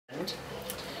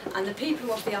And the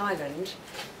people of the island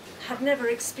had never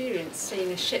experienced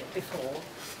seeing a ship before,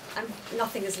 and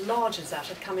nothing as large as that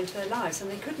had come into their lives, and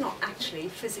they could not actually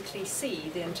physically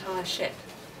see the entire ship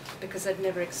because they'd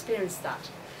never experienced that.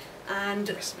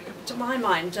 And to my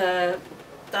mind,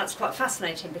 that's quite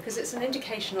fascinating, because it's an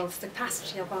indication of the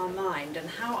capacity of our mind and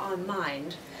how our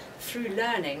mind, through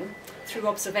learning, through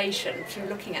observation, through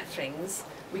looking at things,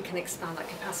 we can expand that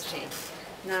capacity.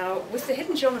 Now, with the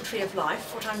hidden geometry of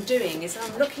life, what I'm doing is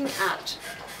I'm looking at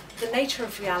the nature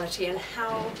of reality and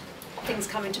how things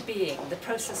come into being, the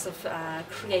process of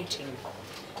creating,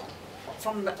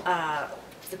 from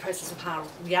the process of how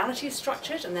reality is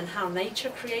structured, and then how nature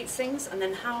creates things, and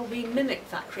then how we mimic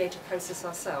that creative process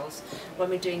ourselves when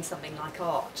we're doing something like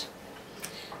art,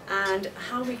 and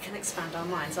how we can expand our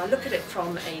minds. I look at it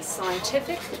from a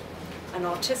scientific, an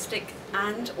artistic,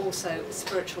 and also a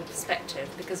spiritual perspective,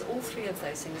 because all three of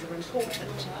those things are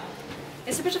important.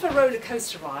 It's a bit of a roller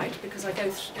coaster ride, because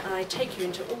I take you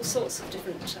into all sorts of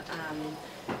different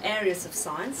areas of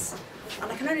science, and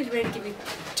I can only really give you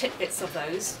tidbits of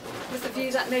those with the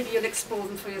view that maybe you'll explore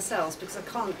them for yourselves, because I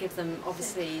can't give them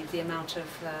obviously the amount of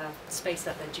space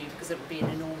that they're due, because it would be an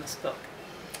enormous book.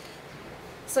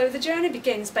 So the journey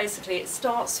begins, basically, it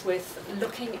starts with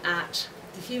looking at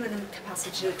the human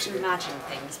capacity to imagine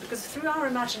things, because through our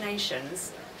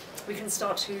imaginations we can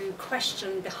start to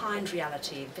question behind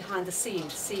reality, behind the scene,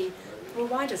 to see, well,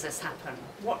 why does this happen?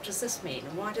 What does this mean?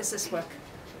 And why does this work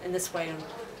in this way?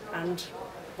 And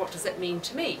what does it mean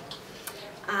to me?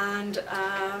 And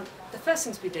the first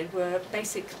things we did were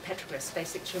basic petroglyphs,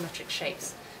 basic geometric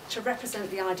shapes, to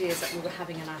represent the ideas that we were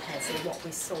having in our heads and what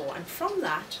we saw. And from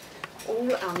that,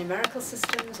 all our numerical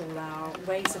systems, all our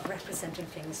ways of representing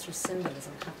things through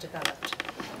symbolism have developed.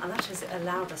 And that has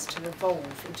allowed us to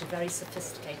evolve into very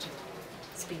sophisticated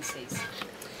species.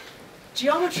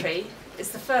 Geometry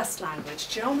is the first language.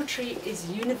 Geometry is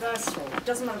universal. It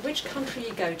doesn't matter which country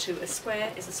you go to, a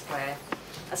square is a square.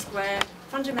 A square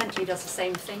fundamentally does the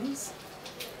same things.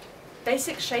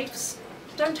 Basic shapes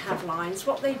don't have lines.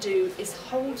 What they do is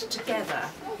hold together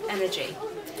energy.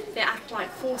 They act like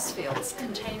force fields,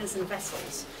 containers and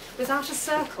vessels. Without a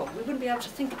circle, we wouldn't be able to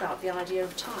think about the idea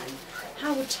of time.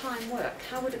 How would time work?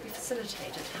 How would it be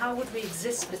facilitated? How would we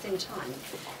exist within time?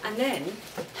 And then,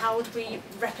 how would we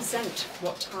represent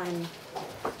what time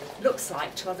looks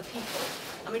like to other people?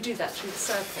 And we do that through the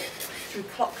circle, through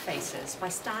clock faces, by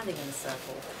standing in a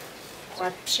circle,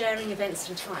 by sharing events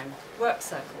in time, work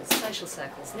circles, social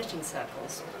circles, knitting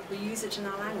circles. We use it in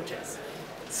our languages.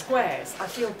 Squares, I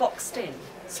feel boxed in.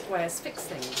 Squares fix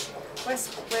things.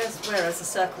 Whereas a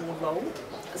circle will roll,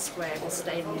 a square will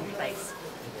stay in one place.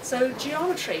 So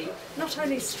geometry not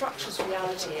only structures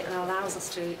reality and allows us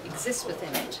to exist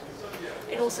within it,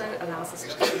 it also allows us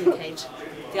to communicate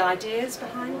the ideas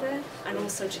behind there and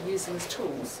also to use them as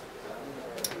tools.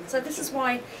 So this is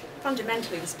why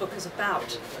fundamentally this book is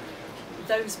about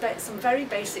some very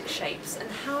basic shapes and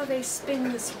how they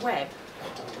spin this web,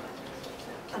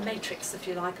 a matrix, if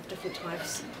you like, of different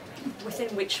types,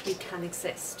 within which we can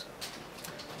exist.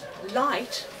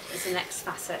 Light is the next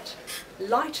facet.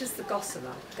 Light is the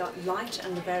gossamer. Light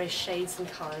and the various shades and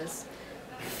colours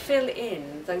fill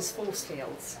in those force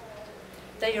fields.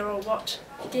 They are what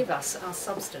give us our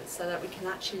substance so that we can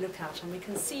actually look out and we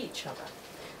can see each other.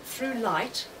 Through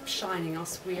light shining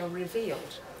us, we are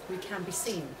revealed. We can be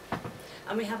seen.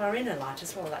 And we have our inner light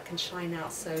as well that can shine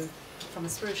out, so from a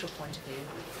spiritual point of view,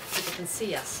 people can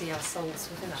see us, see our souls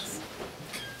within us.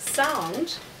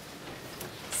 Sound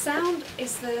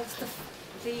is the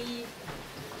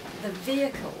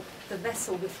vehicle, the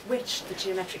vessel with which the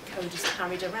geometric code is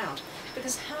carried around.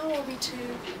 Because how are we to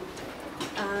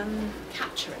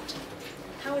capture it?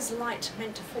 How is light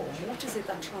meant to form? What is it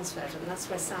that transfers? And that's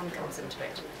where sound comes into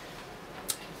it.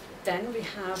 Then we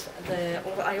have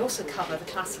I also cover the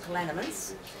classical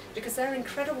elements, because they're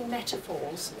incredible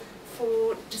metaphors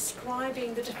for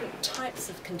describing the different types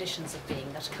of conditions of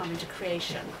being that come into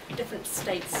creation, different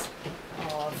states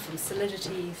from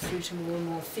solidity through to more and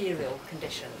more ethereal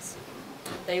conditions.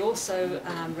 They also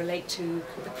relate to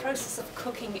the process of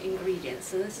cooking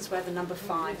ingredients, and this is where the number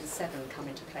 5 and 7 come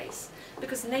into place.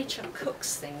 Because nature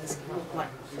cooks things like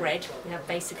bread, we have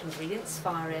basic ingredients,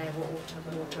 fire, air,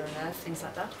 water and earth, things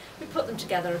like that. We put them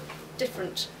together,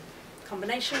 different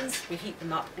combinations, we heat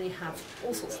them up, and you have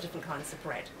all sorts of different kinds of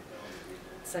bread.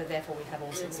 So therefore we have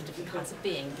all sorts of different kinds of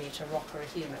being, be it a rock or a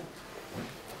human.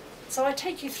 So I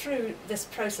take you through this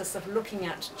process of looking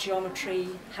at geometry,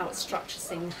 how it structures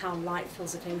things, how light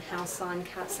fills it in, how sound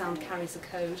carries a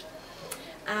code.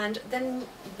 And then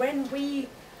when we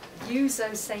use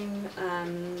those same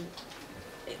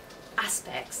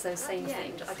aspects, those same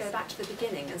things, I go back to the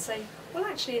beginning and say, well,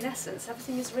 actually, in essence,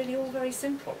 everything is really all very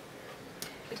simple.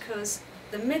 Because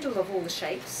the middle of all the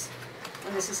shapes,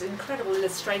 and this is an incredible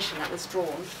illustration that was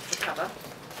drawn to cover,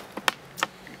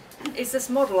 is this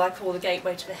model I call the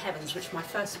Gateway to the Heavens, which my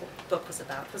first book was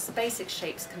about, was the basic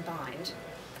shapes combined.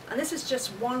 And this is just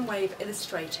one way of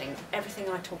illustrating everything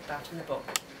I talk about in the book.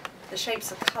 The shapes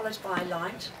are coloured by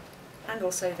light, and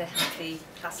also they have the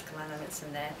classical elements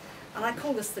in there. And I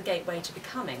call this the Gateway to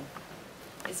Becoming.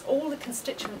 It's all the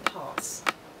constituent parts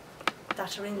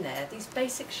that are in there, these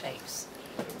basic shapes,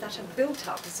 that have built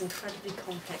up this incredibly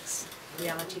complex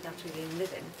reality that we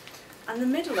live in. And the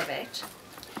middle of it,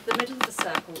 the middle of the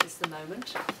circle is the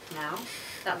moment, now,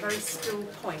 that very still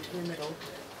point in the middle,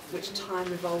 which time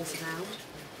revolves around.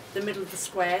 The middle of the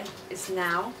square is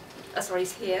now,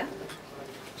 is here,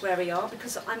 where we are,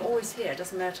 because I'm always here. It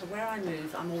doesn't matter where I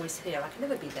move, I'm always here. I can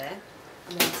never be there,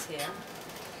 I'm always here.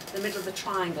 The middle of the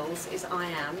triangles is I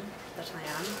am, that I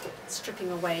am,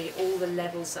 stripping away all the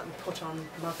levels that we put on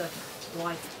mother,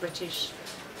 wife, British,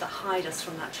 that hide us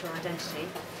from that true identity.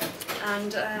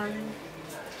 And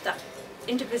that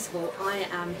indivisible I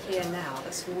am here now,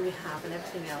 that's all we have, and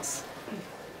everything else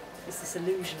is this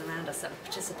illusion around us that we're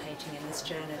participating in this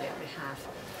journey that we have.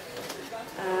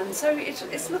 So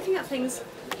it's looking at things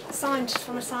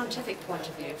from a scientific point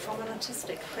of view, from an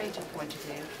artistic, creative point of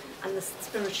view, and the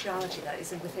spirituality that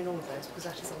is within all of those, because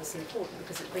that is obviously important,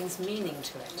 because it brings meaning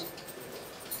to it.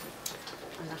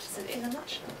 And that is it in a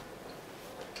nutshell.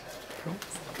 Cool.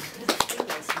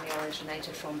 This is where we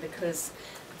originated from, because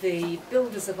the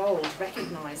builders of old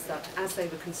recognised that as they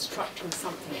were constructing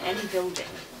something, any building,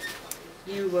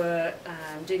 you were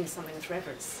doing something with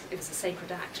reverence. It was a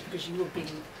sacred act because you were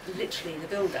being literally the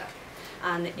builder.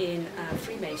 And in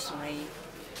Freemasonry,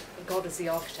 God as the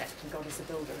architect and God as the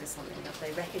builder is something that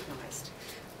they recognised.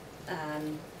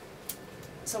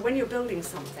 So when you're building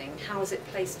something, how is it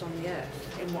placed on the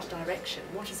earth? In what direction?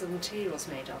 What is the materials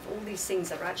made of? All these things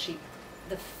that are actually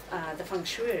the feng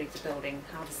shui of the building.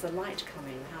 How does the light come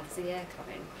in? How does the air come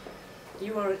in?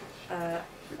 You are a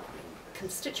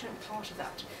constituent part of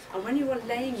that. And when you are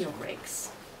laying your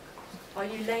bricks, are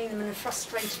you laying them in a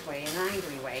frustrated way, an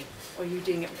angry way, or are you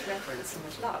doing it with reverence and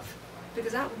with love?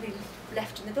 Because that will be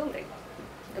left in the building.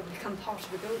 It will become part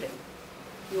of the building.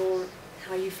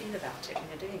 How you feel about it when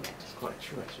you're doing it. It's quite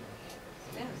true, actually.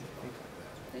 Yeah.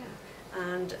 Yeah.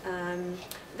 And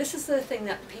this is the thing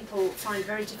that people find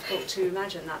very difficult to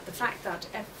imagine, that the fact that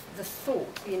the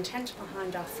thought, the intent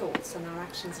behind our thoughts and our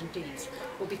actions and deeds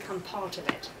will become part of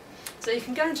it. So you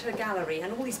can go into a gallery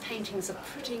and all these paintings are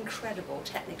pretty incredible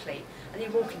technically, and you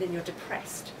walk in and you're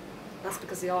depressed. That's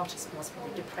because the artist was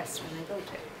probably depressed when they built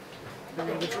it, when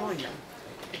they were drawing them.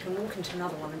 You can walk into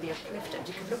another one and be uplifted.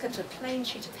 You can look at a plain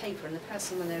sheet of paper and the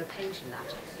person when they were painting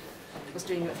that was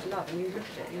doing it with love, and you look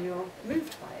at it and you're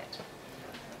moved by it.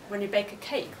 When you bake a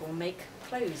cake or make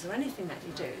clothes or anything that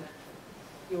you do,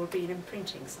 you'll be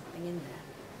imprinting something in there.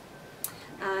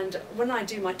 And when I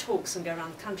do my talks and go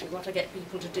around the country, what I get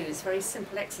people to do is very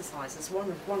simple exercises, one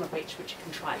of which you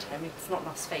can try at home if it's not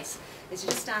enough space, is you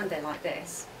just stand there like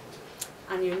this,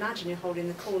 and you imagine you're holding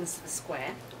the corners of a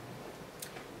square,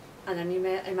 and then you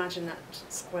may imagine that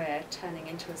square turning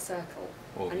into a circle,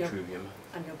 and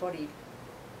your body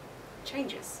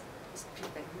changes. So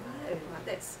people go, whoa, like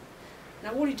this.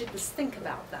 Now all you did was think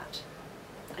about that,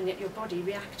 and yet your body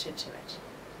reacted to it.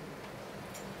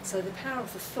 So the power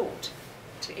of the thought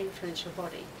to influence your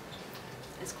body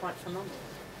is quite phenomenal.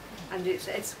 And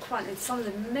it's some of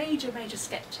the major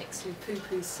skeptics who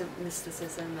poo-poo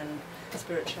mysticism and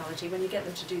spirituality, when you get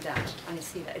them to do that, and you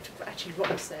see that it actually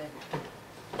rocks their,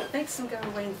 makes them go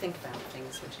away and think about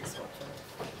things, which is what.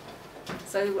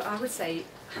 So I would say,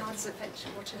 how does it affect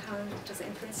you? How does it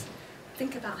influence?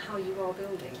 Think about how you are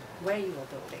building, where you are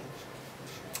building,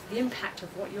 the impact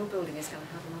of what you're building is going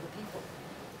to have on other people,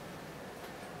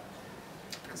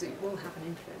 because it will have an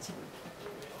influence on them.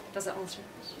 Does that answer your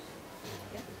question?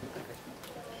 Yeah? Okay.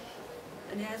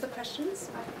 Any other questions?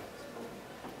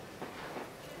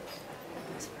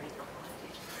 It's very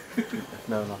quiet.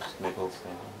 No, not Nichols.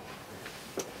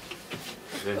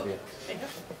 Olivia.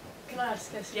 Can I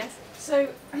ask us? Yes. So,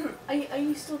 are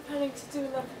you still planning to do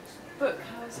another book?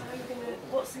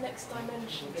 What's the next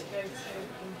dimension to go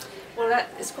to? Well,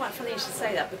 it's quite funny you should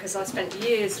say that, because I spent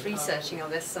years researching on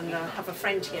this, and I have a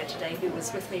friend here today who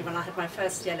was with me when I had my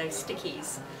first yellow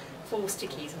stickies 4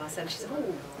 stickies, and I said, she said,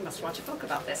 oh, you must write a book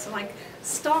about this. And I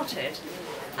started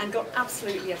and got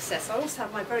absolutely obsessed. I also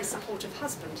have my very supportive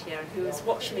husband here, who has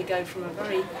watched me go from a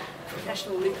very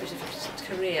professional, lucrative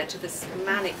career to this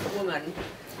manic woman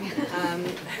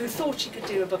who thought she could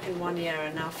do a book in 1 year,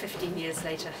 and now 15 years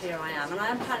later, here I am. And I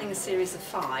am planning a series of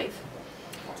 5.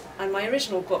 And my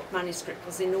original book manuscript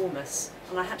was enormous,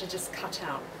 and I had to just cut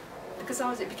out, because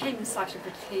it became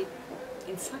Encyclopedia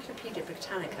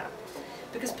Britannica.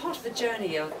 Because part of the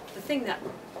journey, of the thing that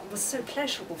was so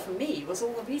pleasurable for me was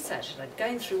all the research that I'd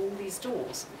going through all these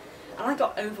doors, and I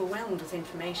got overwhelmed with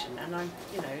information. And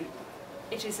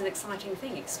it is an exciting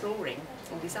thing, exploring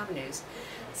all these avenues.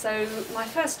 So my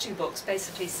first 2 books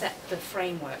basically set the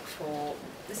framework for,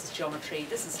 this is geometry,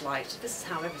 this is light, this is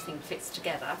how everything fits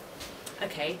together.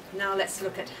 Okay, now let's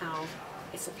look at how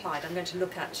it's applied. I'm going to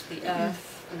look at the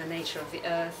earth and the nature of the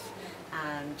earth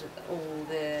and all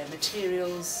the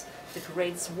materials, the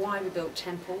grids, why we built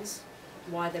temples,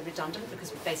 why they're redundant,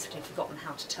 because we've basically forgotten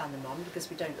how to turn them on, because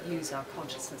we don't use our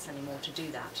consciousness anymore to do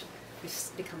that. We've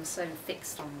become so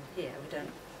fixed on here, we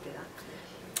don't do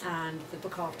that. And the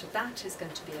book after that is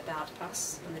going to be about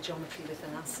us and the geometry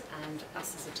within us, and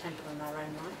us as a temple in our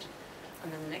own right.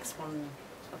 And then the next one,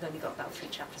 I've only got about 3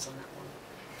 chapters on that one,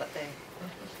 but there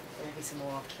will be some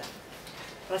more after that.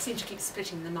 But I seem to keep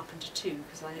splitting them up into 2,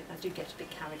 because I do get a bit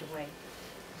carried away.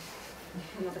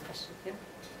 Another question, yeah?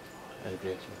 I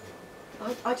agree.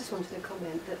 I just wanted to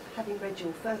comment that having read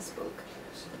your first book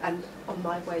and on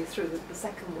my way through the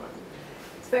second one,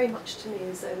 it's very much to me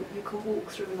as though you can walk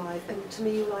through life, and to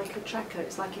me you're like a tracker.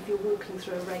 It's like if you're walking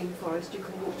through a rainforest, you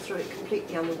can walk through it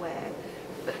completely unaware.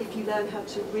 But if you learn how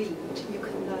to read, you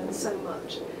can learn so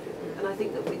much. And I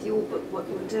think that with your book, what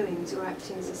you're doing is you're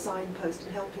acting as a signpost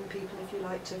and helping people, if you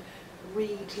like, to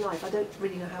read life. I don't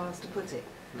really know how else to put it.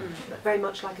 But very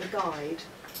much like a guide.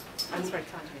 That's very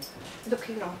kind of you.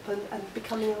 Looking up and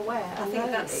becoming aware. I think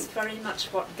that's very much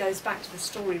what goes back to the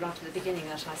story right at the beginning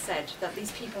that I said, that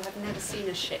these people have never seen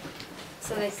a ship.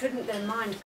 So they couldn't, their mind